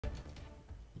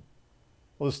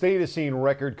Well, the state is seeing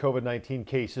record COVID-19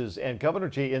 cases, and Governor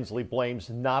Jay Inslee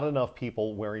blames not enough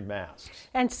people wearing masks.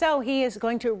 And so he is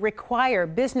going to require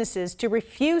businesses to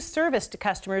refuse service to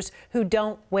customers who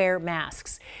don't wear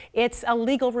masks. It's a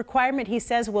legal requirement, he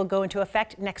says, will go into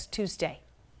effect next Tuesday.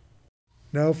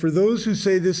 Now, for those who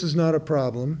say this is not a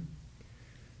problem,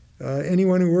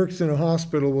 anyone who works in a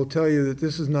hospital will tell you that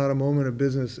this is not a moment of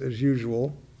business as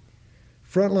usual.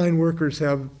 Frontline workers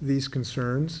have these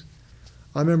concerns.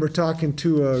 I remember talking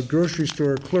to a grocery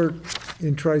store clerk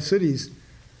in Tri-Cities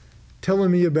telling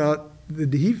me about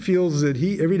that he feels that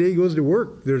every day he goes to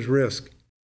work, there's risk.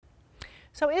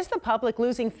 So is the public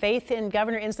losing faith in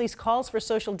Governor Inslee's calls for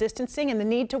social distancing and the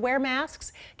need to wear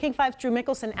masks? King 5's Drew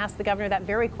Mickelson asked the governor that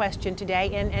very question today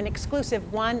in an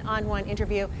exclusive one-on-one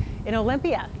interview in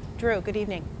Olympia. Drew, good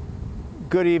evening.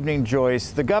 Good evening,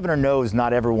 Joyce. The governor knows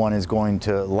not everyone is going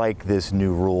to like this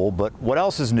new rule, but what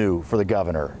else is new for the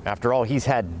governor? After all, he's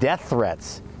had death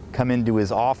threats come into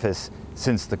his office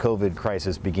since the COVID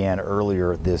crisis began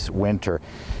earlier this winter.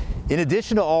 In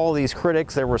addition to all of these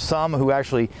critics, there were some who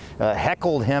actually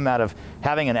heckled him out of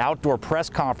having an outdoor press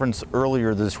conference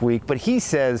earlier this week. But he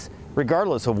says,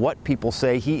 regardless of what people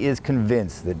say, he is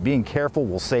convinced that being careful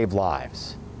will save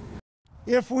lives.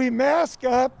 If we mask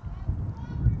up,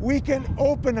 we can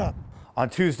open up. On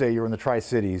Tuesday, you were in the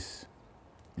Tri-Cities.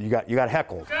 You got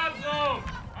heckled.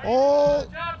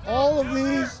 All of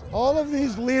these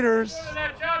leaders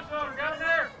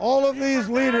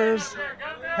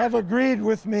have agreed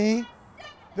with me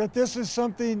that this is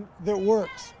something that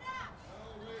works.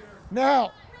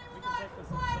 Now,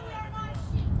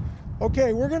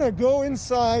 okay, we're going to go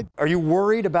inside. Are you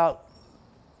worried about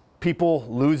people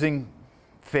losing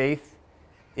faith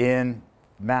in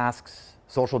masks,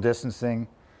 social distancing?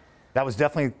 That was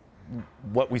definitely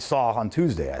what we saw on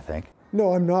Tuesday, I think.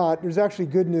 No, I'm not. There's actually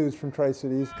good news from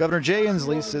Tri-Cities. Governor Jay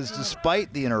Inslee says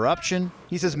despite the interruption,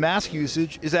 he says mask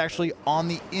usage is actually on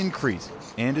the increase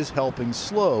and is helping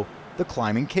slow the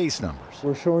climbing case numbers.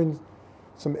 We're showing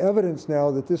some evidence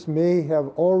now that this may have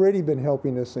already been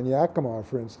helping us in Yakima,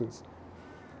 for instance,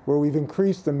 where we've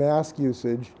increased the mask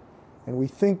usage, and we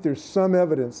think there's some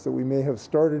evidence that we may have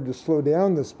started to slow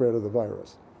down the spread of the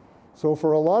virus. So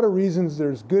for a lot of reasons,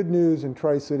 there's good news in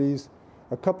Tri-Cities.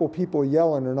 A couple people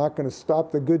yelling are not going to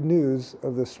stop the good news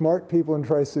of the smart people in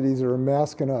Tri-Cities that are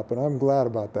masking up, and I'm glad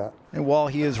about that. And while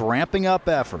he is ramping up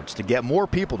efforts to get more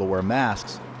people to wear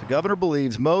masks, the governor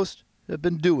believes most have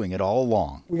been doing it all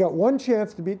along. We got one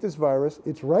chance to beat this virus.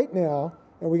 It's right now,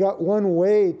 and we got one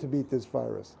way to beat this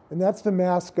virus, and that's to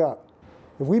mask up.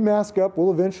 If we mask up,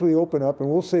 we'll eventually open up, and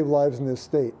we'll save lives in this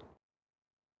state.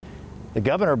 The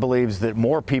governor believes that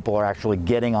more people are actually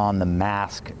getting on the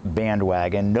mask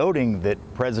bandwagon, noting that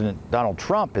President Donald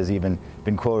Trump has even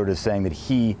been quoted as saying that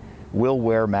he will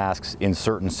wear masks in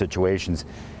certain situations.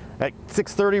 At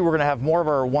 6:30, we're going to have more of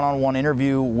our one-on-one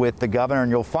interview with the governor,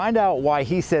 and you'll find out why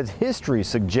he says history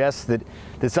suggests that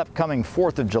this upcoming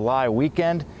 4th of July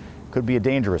weekend could be a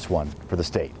dangerous one for the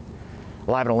state.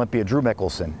 Live in Olympia, Drew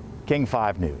Mickelson, King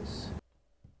 5 News.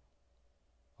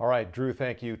 All right, Drew,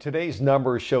 thank you. Today's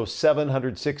numbers show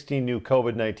 716 new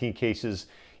COVID-19 cases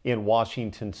in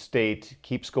Washington state.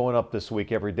 Keeps going up this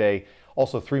week every day.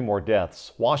 Also 3 more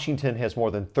deaths. Washington has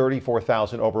more than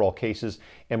 34,000 overall cases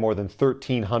and more than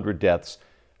 1,300 deaths.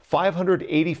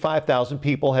 585,000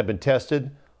 people have been tested.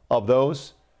 Of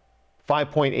those,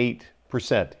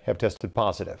 5.8% have tested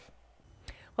positive.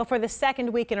 Well, for the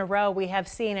second week in a row, we have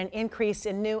seen an increase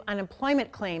in new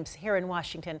unemployment claims here in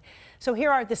Washington. So here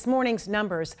are this morning's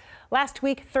numbers. Last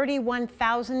week,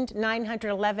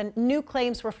 31,911 new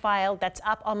claims were filed. That's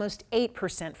up almost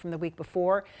 8% from the week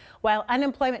before. While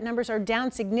unemployment numbers are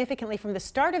down significantly from the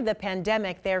start of the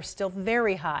pandemic, they're still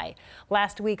very high.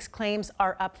 Last week's claims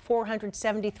are up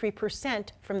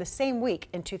 473% from the same week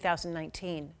in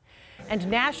 2019.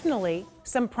 And nationally,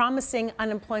 some promising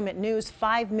unemployment news.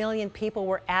 5 million people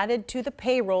were added to the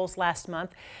payrolls last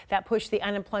month. That pushed the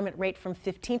unemployment rate from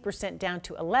 15% down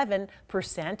to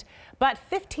 11%. But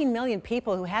 15 million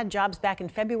people who had jobs back in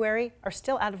February are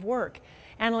still out of work.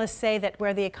 Analysts say that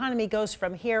where the economy goes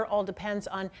from here all depends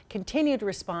on continued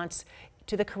response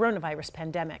to the coronavirus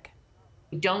pandemic.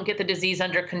 We don't get the disease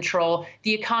under control,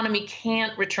 the economy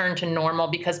can't return to normal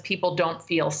because people don't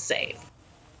feel safe.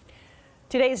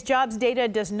 Today's jobs data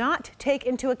does not take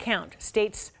into account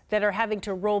states that are having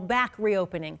to roll back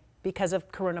reopening because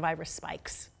of coronavirus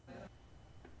spikes.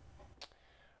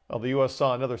 Well, the U.S.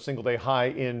 saw another single-day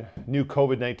high in new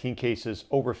COVID-19 cases,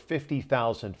 over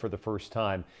 50,000 for the first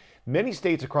time. Many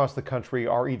states across the country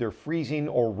are either freezing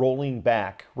or rolling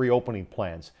back reopening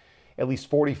plans. At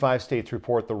least 45 states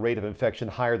report the rate of infection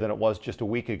higher than it was just a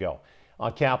week ago.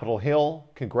 On Capitol Hill,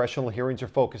 congressional hearings are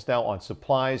focused now on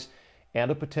supplies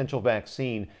and a potential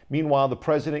vaccine. Meanwhile, the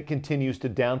president continues to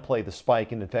downplay the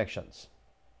spike in infections.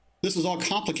 This is all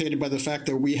complicated by the fact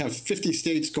that we have 50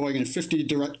 states going in 50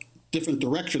 different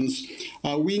directions.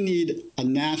 We need a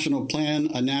national plan,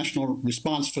 a national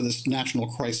response for this national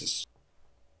crisis.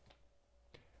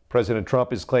 President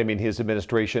Trump is claiming his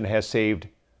administration has saved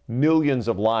millions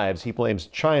of lives. He blames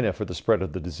China for the spread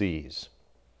of the disease.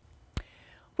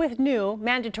 With new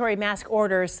mandatory mask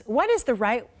orders, what is the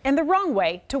right and the wrong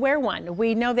way to wear one?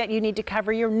 We know that you need to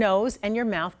cover your nose and your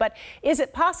mouth, but is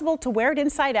it possible to wear it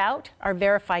inside out? Our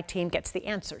Verify team gets the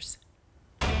answers.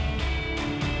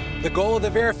 The goal of the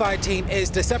Verify team is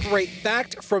to separate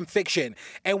fact from fiction.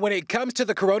 And when it comes to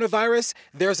the coronavirus,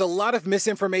 there's a lot of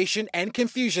misinformation and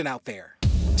confusion out there.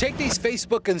 Take these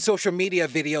Facebook and social media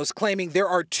videos claiming there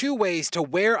are 2 ways to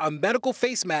wear a medical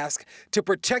face mask to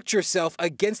protect yourself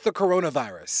against the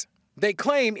coronavirus. They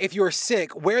claim if you're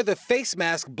sick, wear the face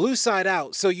mask blue side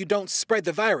out so you don't spread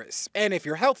the virus. And if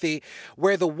you're healthy,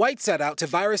 wear the white side out to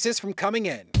viruses from coming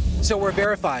in. So we're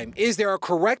verifying, is there a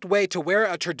correct way to wear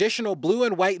a traditional blue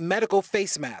and white medical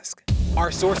face mask?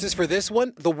 Our sources for this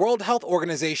one, the World Health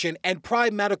Organization and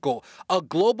Prime Medical, a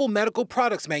global medical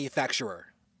products manufacturer.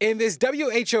 In this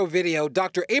WHO video,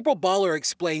 Dr. April Baller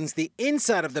explains the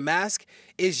inside of the mask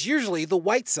is usually the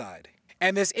white side.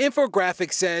 And this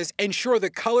infographic says, ensure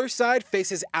the color side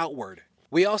faces outward.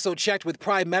 We also checked with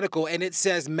Prime Medical and it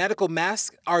says medical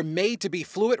masks are made to be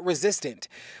fluid resistant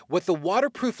with the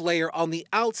waterproof layer on the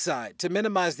outside to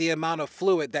minimize the amount of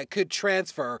fluid that could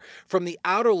transfer from the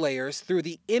outer layers through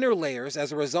the inner layers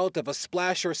as a result of a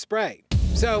splash or spray.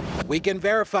 So we can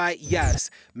verify,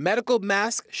 yes, medical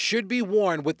masks should be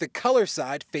worn with the color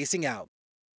side facing out.